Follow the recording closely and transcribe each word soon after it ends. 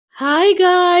Hi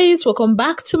guys, welcome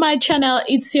back to my channel.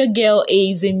 It's your girl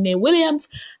Azine Williams.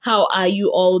 How are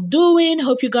you all doing?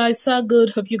 Hope you guys are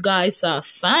good. Hope you guys are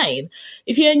fine.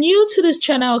 If you're new to this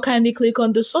channel, kindly click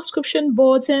on the subscription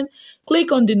button.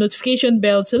 Click on the notification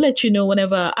bell to let you know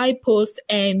whenever I post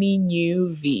any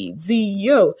new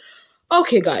video.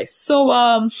 Okay guys,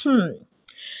 so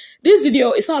this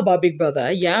video is not about Big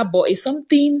Brother, yeah, but it's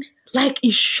something like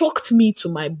it shocked me to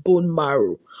my bone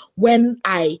marrow when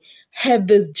I heard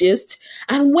this gist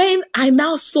and when I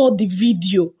now saw the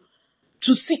video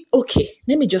to see, okay,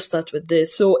 let me just start with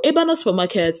this. So Ebano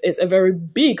Supermarket is a very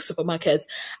big supermarket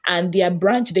and they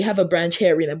have a branch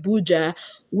here in Abuja,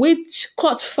 which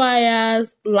caught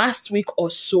fires last week or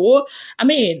so. I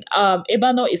mean,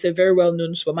 Ebano is a very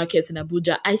well-known supermarket in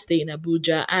Abuja. I stay in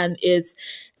Abuja and it's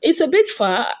a bit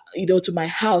far, to my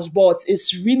house, but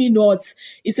it's really not,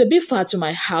 it's a bit far to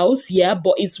my house, yeah,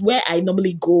 but it's where I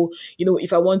normally go,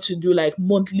 if I want to do like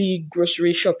monthly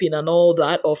grocery shopping and all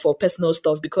that, or for personal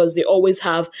stuff, because they always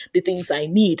have the things I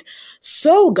need.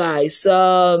 So guys,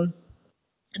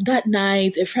 that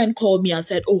night, a friend called me and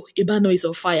said, oh, Ebano is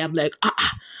on fire. I'm like,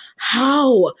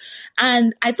 how?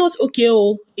 And I thought, okay,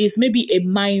 it's maybe a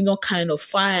minor kind of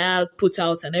fire put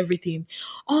out and everything,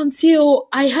 until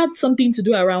I had something to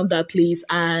do around that place.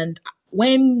 And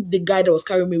when the guy that was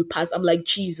carrying me passed, I'm like,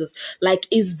 Jesus, like,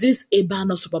 is this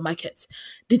Ebano supermarket?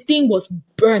 The thing was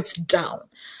burnt down.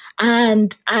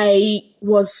 And I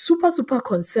was super, super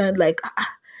concerned, like,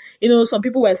 some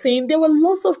people were saying there were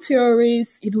lots of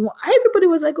theories, everybody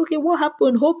was like, okay, what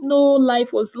happened? Hope no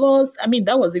life was lost. I mean,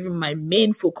 that was even my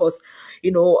main focus,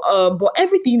 but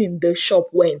everything in the shop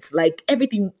went, like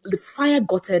everything, the fire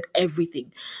gutted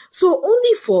everything. So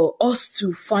only for us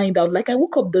to find out, like I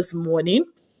woke up this morning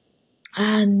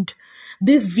and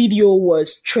this video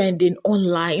was trending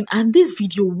online, and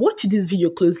watch this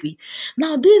video closely.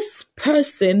 Now, this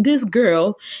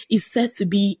girl is said to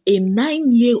be a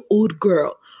 9-year-old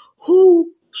girl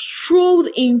who strolled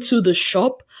into the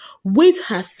shop with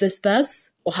her sisters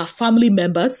or her family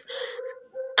members,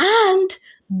 and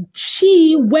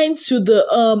she went to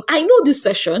the I know this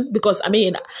section because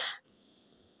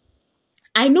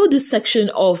I know this section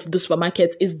of the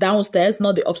supermarket is downstairs,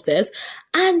 not the upstairs.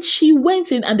 And she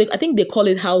went in, and I think they call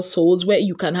it households, where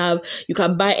you can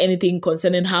buy anything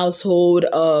concerning household,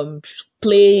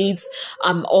 plates,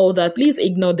 all that. Please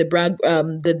ignore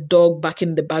the dog back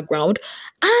in the background.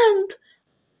 And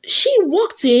she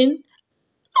walked in.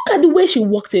 Look at the way she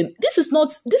walked in. This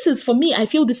is for me, I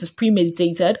feel this is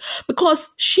premeditated, because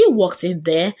she walked in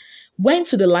there, went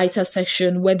to the lighter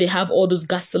section where they have all those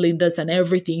gas cylinders and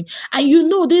everything. And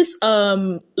these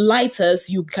lighters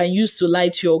you can use to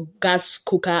light your gas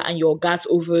cooker and your gas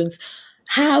ovens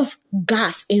have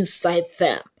gas inside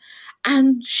them.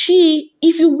 And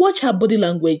if you watch her body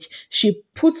language, she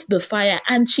put the fire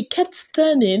and she kept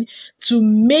turning to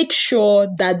make sure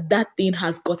that thing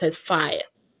has got a fire.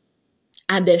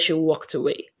 And then she walked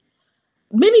away.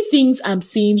 Many things I'm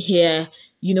seeing here,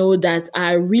 that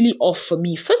are really off for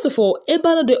me. First of all,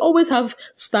 Ebano, they always have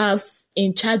staffs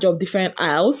in charge of different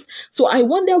aisles. So I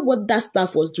wonder what that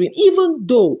staff was doing, even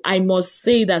though I must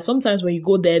say that sometimes when you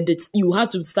go there, you have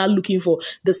to start looking for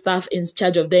the staff in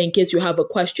charge of there in case you have a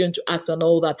question to ask and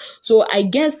all that. So I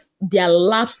guess their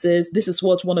lapses, this is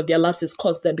what one of their lapses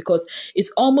cost them, because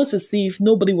it's almost as if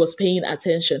nobody was paying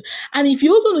attention. And if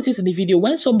you also notice in the video,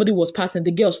 when somebody was passing,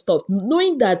 the girl stopped,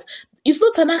 knowing that it's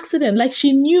not an accident. Like,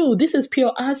 she knew this is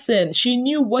pure arson. She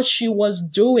knew what she was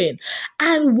doing.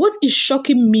 And what is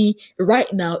shocking me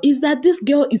right now is that this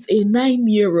girl is a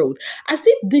 9-year-old. As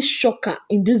if this shocker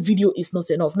in this video is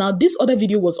not enough. Now, this other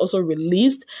video was also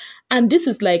released, and this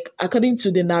is like, according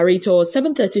to the narrator,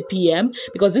 7:30 p.m.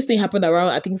 because this thing happened around,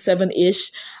 I think,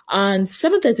 7-ish. And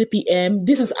 7:30 p.m.,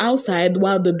 this is outside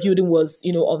while the building was,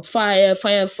 on fire.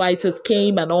 Firefighters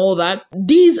came and all that.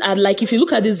 These are like, if you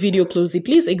look at this video closely,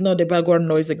 please ignore the background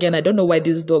noise. Again, I don't know why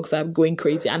these dogs are going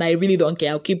crazy, and I really don't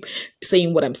care. I'll keep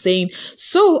saying what I'm saying.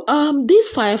 So, these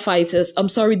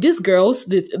firefighters, these girls,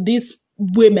 these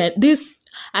women,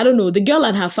 the girl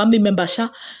and her family member,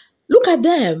 look at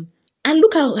them. And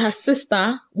look at her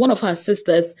sister, one of her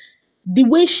sisters, the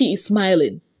way she is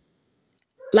smiling.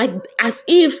 Like, as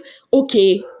if,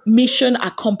 okay, mission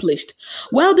accomplished.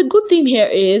 Well, the good thing here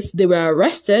is they were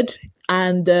arrested.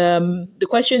 And the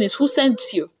question is, who sent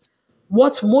you?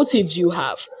 What motive do you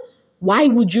have? Why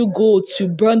would you go to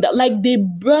burn that? Like, they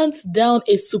burnt down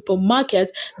a supermarket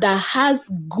that has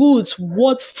goods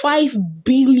worth 5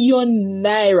 billion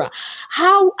naira.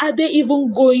 How are they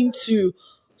even going to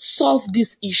solve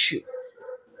this issue?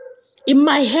 In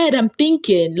my head, I'm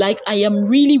thinking, like, I am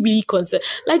really, really concerned.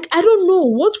 Like, I don't know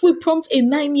what will prompt a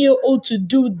 9-year-old to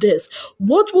do this.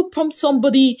 What will prompt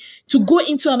somebody to go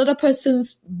into another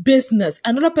person's business,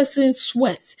 another person's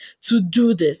sweat to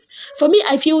do this? For me,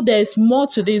 I feel there's more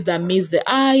to this than meets the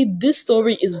eye. This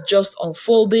story is just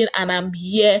unfolding and I'm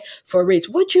here for it.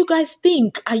 What do you guys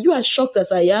think? Are you as shocked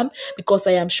as I am? Because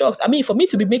I am shocked. I mean, for me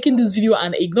to be making this video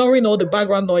and ignoring all the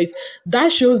background noise,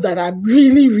 that shows that I'm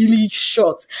really, really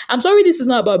shocked. I'm sorry this is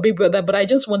not about Big Brother, but I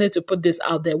just wanted to put this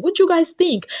out there. What do you guys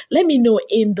think? Let me know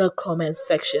in the comment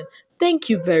section. Thank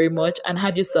you very much and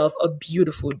have yourself a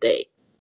beautiful day.